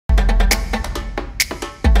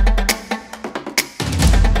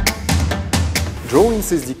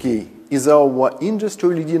Drawings SDK is our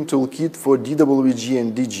industry-leading toolkit for DWG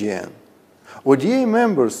and DGN. ODA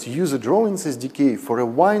members use the Drawings SDK for a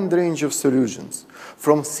wide range of solutions,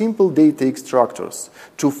 from simple data extractors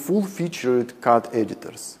to full-featured CAD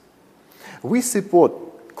editors. We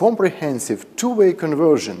support comprehensive two-way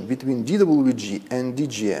conversion between DWG and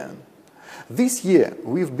DGN. This year,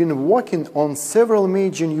 we've been working on several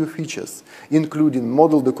major new features, including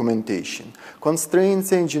model documentation,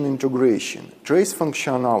 constraints engine integration, trace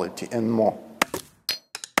functionality, and more.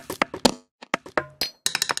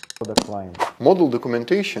 Model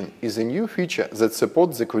documentation is a new feature that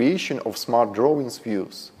supports the creation of smart drawings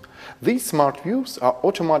views. These smart views are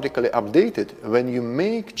automatically updated when you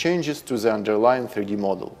make changes to the underlying 3D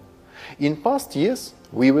model. In past years,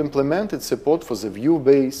 we've implemented support for the view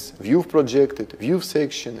base, view projected, view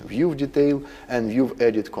section, view detail, and view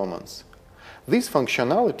edit commands. This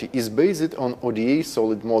functionality is based on ODA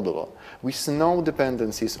Solid Modular, with no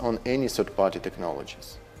dependencies on any third-party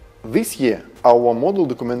technologies. This year, our model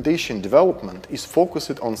documentation development is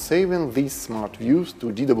focused on saving these smart views to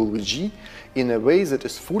DWG in a way that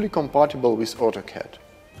is fully compatible with AutoCAD.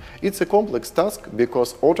 It's a complex task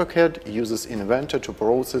because AutoCAD uses Inventor to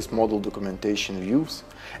process model documentation views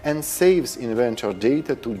and saves Inventor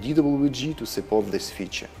data to DWG to support this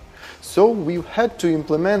feature. So we've had to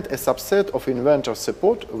implement a subset of Inventor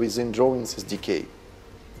support within Drawings SDK.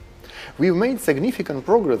 We've made significant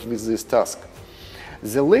progress with this task.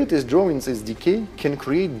 The latest Drawings SDK can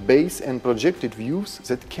create base and projected views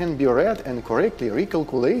that can be read and correctly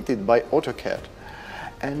recalculated by AutoCAD.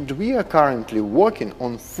 And we are currently working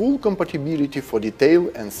on full compatibility for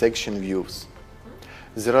detail and section views.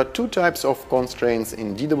 There are two types of constraints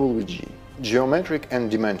in DWG: geometric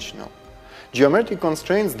and dimensional. Geometric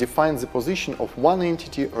constraints define the position of one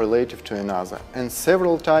entity relative to another, and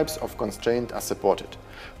several types of constraints are supported: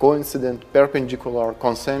 coincident, perpendicular,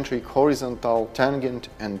 concentric, horizontal, tangent,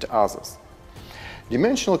 and others.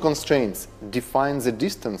 Dimensional constraints define the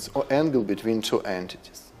distance or angle between two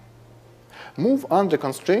entities. Move under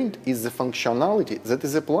constraint is the functionality that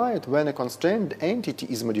is applied when a constrained entity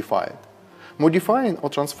is modified. Modifying or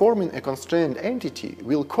transforming a constrained entity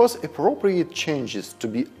will cause appropriate changes to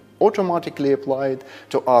be automatically applied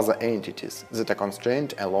to other entities that are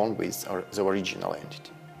constrained along with the original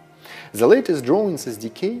entity. The latest Drawings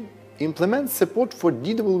SDK implements support for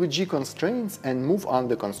DWG constraints and move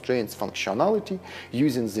under constraints functionality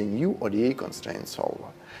using the new ODA constraint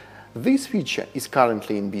solver. This feature is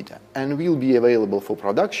currently in beta and will be available for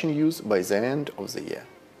production use by the end of the year.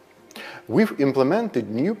 We've implemented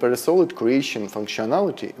new Parasolid creation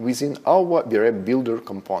functionality within our BrepBuilder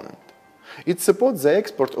component. It supports the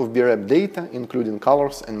export of Brep data, including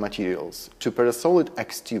colors and materials, to Parasolid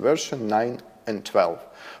XT version 9 and 12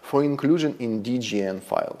 for inclusion in DGN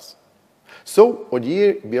files. So,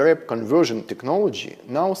 ODA Brep conversion technology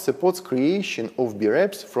now supports creation of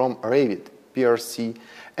Breps from Revit, PRC,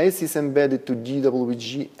 as is embedded to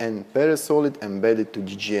DWG, and Parasolid embedded to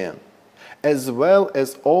DGN, as well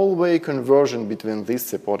as all-way conversion between these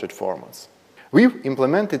supported formats. We've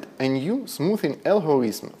implemented a new smoothing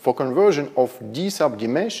algorithm for conversion of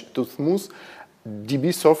DbSubDMesh to smooth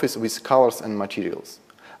DB surface with colors and materials.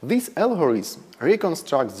 This algorithm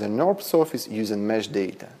reconstructs the NURB surface using mesh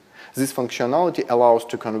data. This functionality allows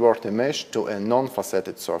to convert a mesh to a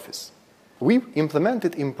non-faceted surface. We've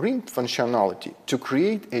implemented Imprint functionality to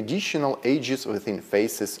create additional edges within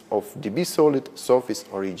faces of DbSolid surface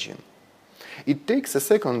origin. It takes a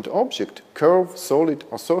second object, curve, solid,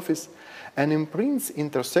 or surface, and imprints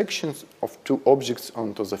intersections of two objects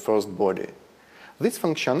onto the first body. This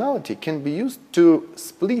functionality can be used to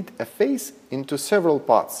split a face into several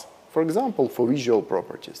parts, for example, for visual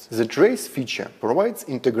properties. The trace feature provides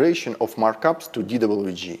integration of markups to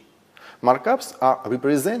DWG. Markups are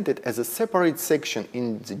represented as a separate section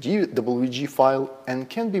in the DWG file and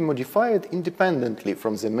can be modified independently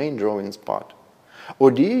from the main drawings part.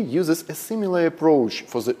 ODA uses a similar approach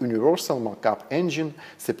for the universal markup engine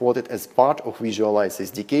supported as part of Visualize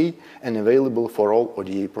SDK and available for all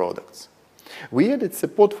ODA products. We added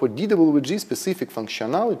support for DWG-specific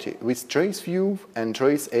functionality with trace view and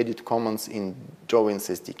trace edit commands in Drawings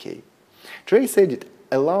SDK. Trace edit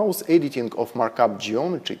allows editing of markup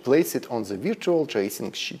geometry placed on the virtual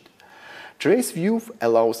tracing sheet. Trace view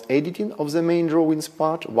allows editing of the main drawings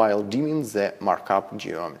part while dimming the markup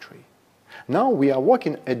geometry. Now we are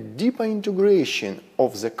working a deeper integration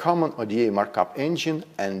of the common ODA markup engine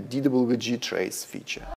and DWG trace feature.